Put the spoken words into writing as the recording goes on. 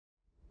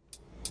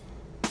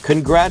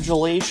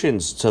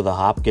Congratulations to the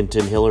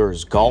Hopkinton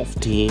Hillers golf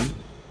team.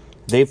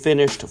 They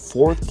finished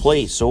 4th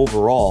place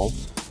overall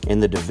in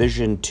the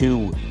Division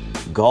II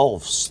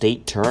Golf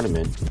State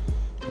Tournament.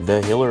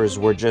 The Hillers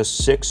were just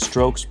 6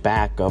 strokes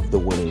back of the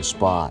winning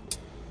spot.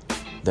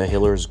 The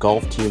Hillers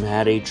golf team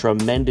had a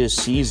tremendous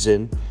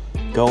season,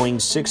 going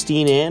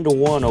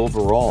 16-1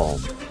 overall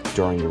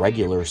during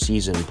regular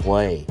season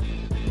play.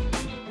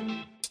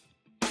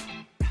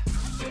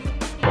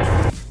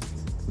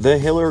 The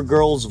Hiller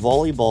girls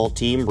volleyball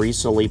team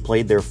recently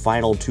played their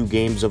final 2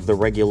 games of the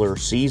regular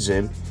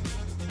season.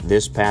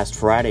 This past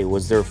Friday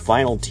was their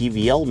final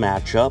TVL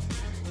matchup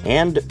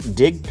and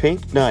Dig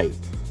Pink Night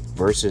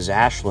versus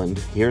Ashland.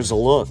 Here's a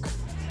look.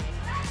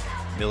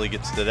 Millie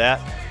gets to that.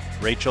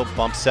 Rachel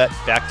bump set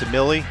back to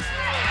Millie.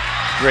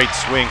 Great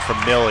swing from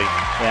Millie.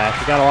 Yeah,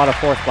 she got a lot of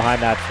force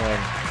behind that swing.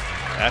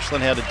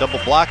 Ashland had a double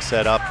block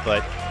set up,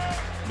 but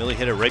Millie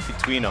hit it right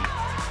between them.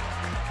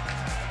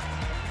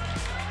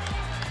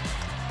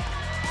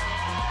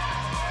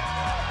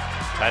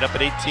 Tied up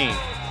at 18.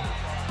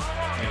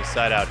 Need a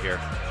side out here.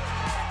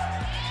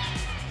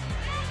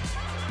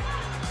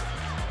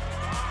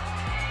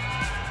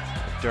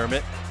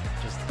 McDermott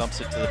just thumps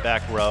it to the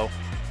back row.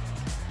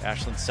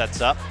 Ashland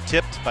sets up,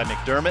 tipped by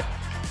McDermott.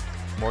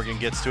 Morgan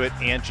gets to it.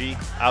 Angie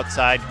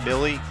outside.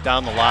 Millie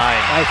down the line.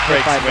 Nice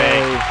Great swing.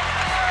 Millie.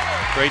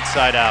 Great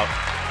side out.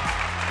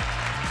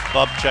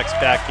 Bub checks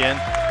back in.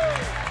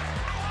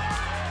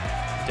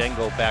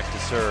 Dengo back to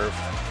serve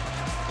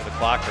for the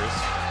Clockers.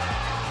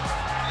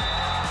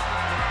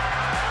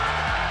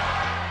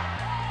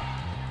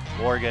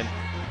 Morgan,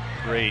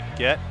 great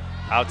get.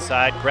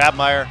 Outside,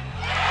 Grabmeyer.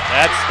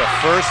 That's the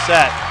first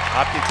set.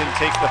 Hopkinton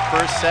takes the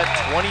first set,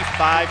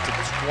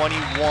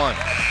 25-21.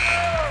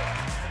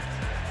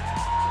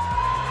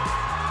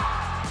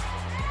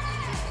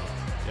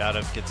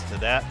 Yadav gets to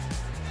that.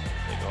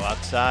 They go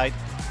outside.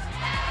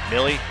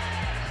 Millie,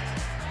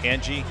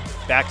 Angie,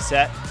 back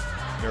set.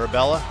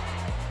 Mirabella.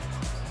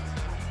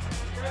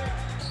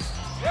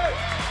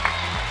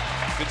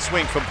 Good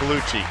swing from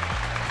Bellucci.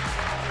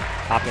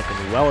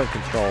 Hopkinton well in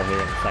control here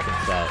in the second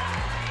set.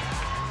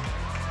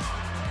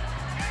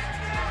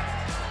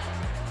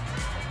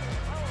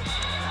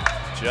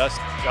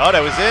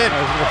 That was in.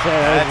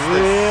 That's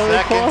really the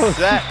second close.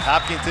 set.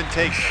 Hopkinton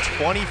takes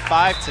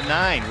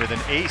 25-9 with an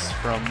ace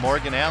from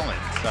Morgan Allen.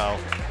 So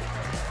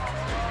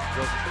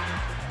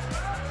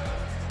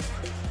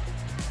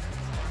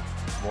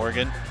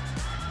Morgan,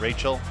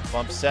 Rachel,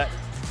 bump set,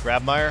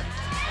 Grabmeyer,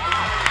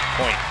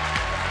 point.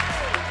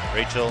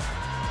 Rachel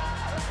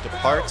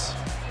departs,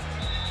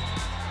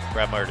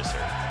 Grabmeyer to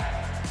serve.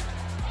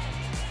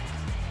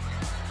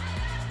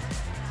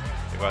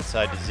 They go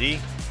outside to Z.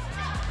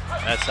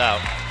 That's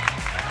out.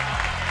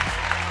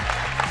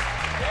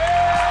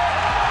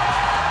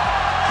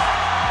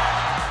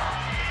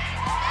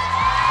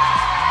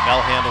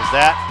 Mel handles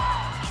that.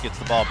 She gets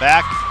the ball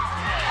back.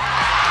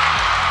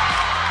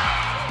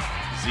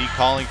 Z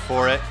calling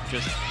for it,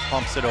 just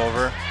pumps it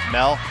over.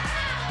 Mel,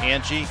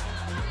 Angie,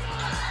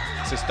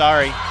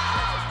 Sistari.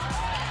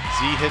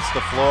 Z hits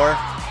the floor.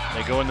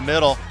 They go in the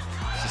middle.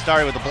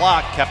 Sistari with the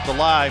block, kept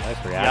alive. Nice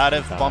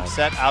Yadav bump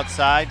set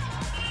outside.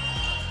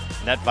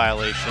 Net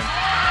violation.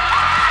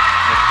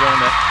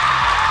 McDermott.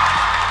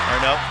 Or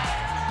no.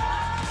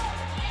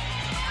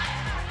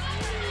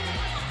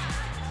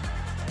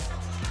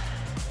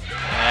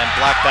 And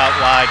blocked out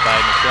wide by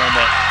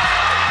McDermott.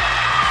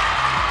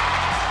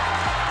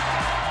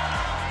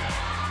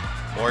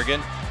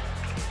 Morgan.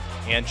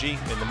 Angie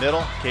in the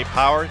middle. Cape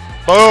Howard.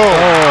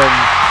 Boom!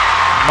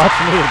 Much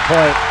needed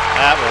point.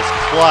 That was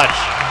clutch.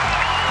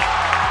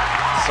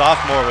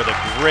 Sophomore with a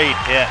great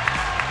hit.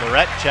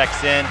 Lorette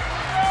checks in.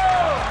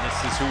 This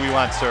is who we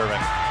want serving.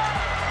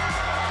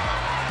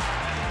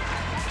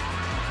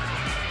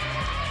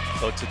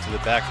 Floats it to the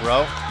back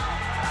row.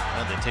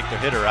 And they take their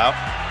hitter out.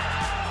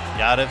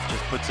 Yadav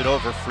just puts it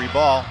over. Free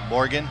ball.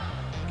 Morgan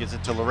gives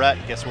it to Lorette.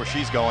 Guess where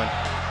she's going?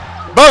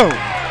 Boom!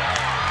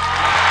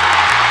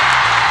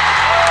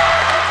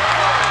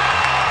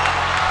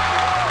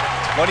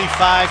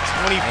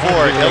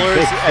 (25-24).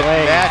 Hillers at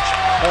match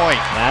point.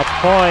 Match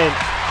point.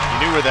 You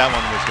knew where that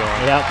one was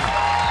going. Yep.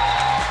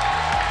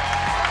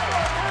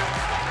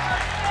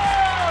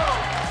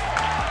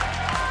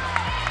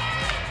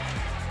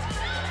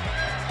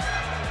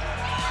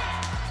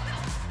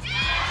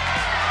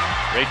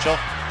 Rachel,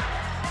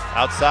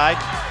 outside.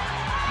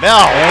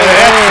 Mel,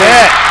 that's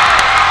it.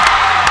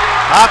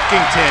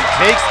 Hopkinton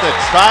takes the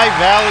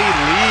Tri-Valley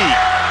lead.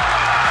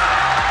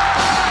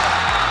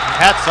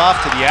 Hats off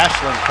to the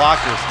Ashland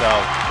Clockers,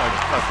 though.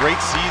 A great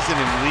season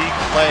in league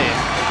play.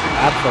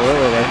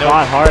 Absolutely, they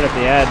fought hard at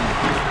the end.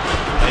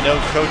 I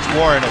know Coach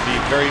Warren will be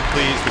very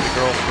pleased with the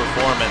girls'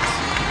 performance.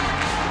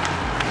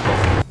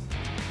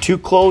 To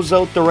close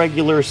out the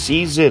regular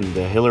season,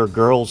 the Hiller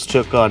girls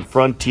took on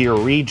Frontier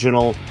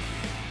Regional,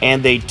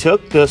 and they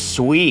took the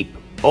sweep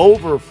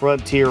over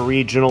Frontier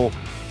Regional,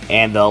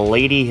 and the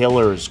Lady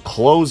Hillers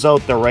close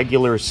out the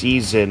regular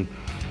season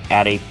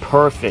at a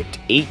perfect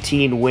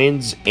 18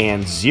 wins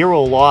and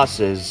 0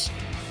 losses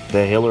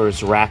The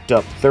Hillers racked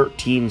up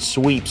 13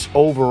 sweeps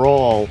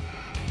overall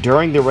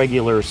during the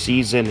regular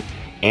season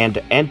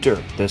and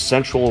enter the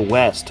Central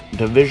West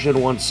Division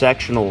I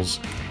sectionals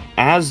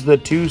as the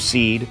 2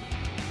 seed.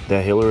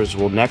 The Hillers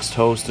will next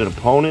host an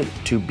opponent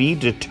to be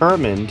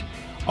determined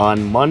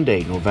on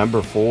Monday,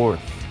 November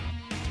 4th.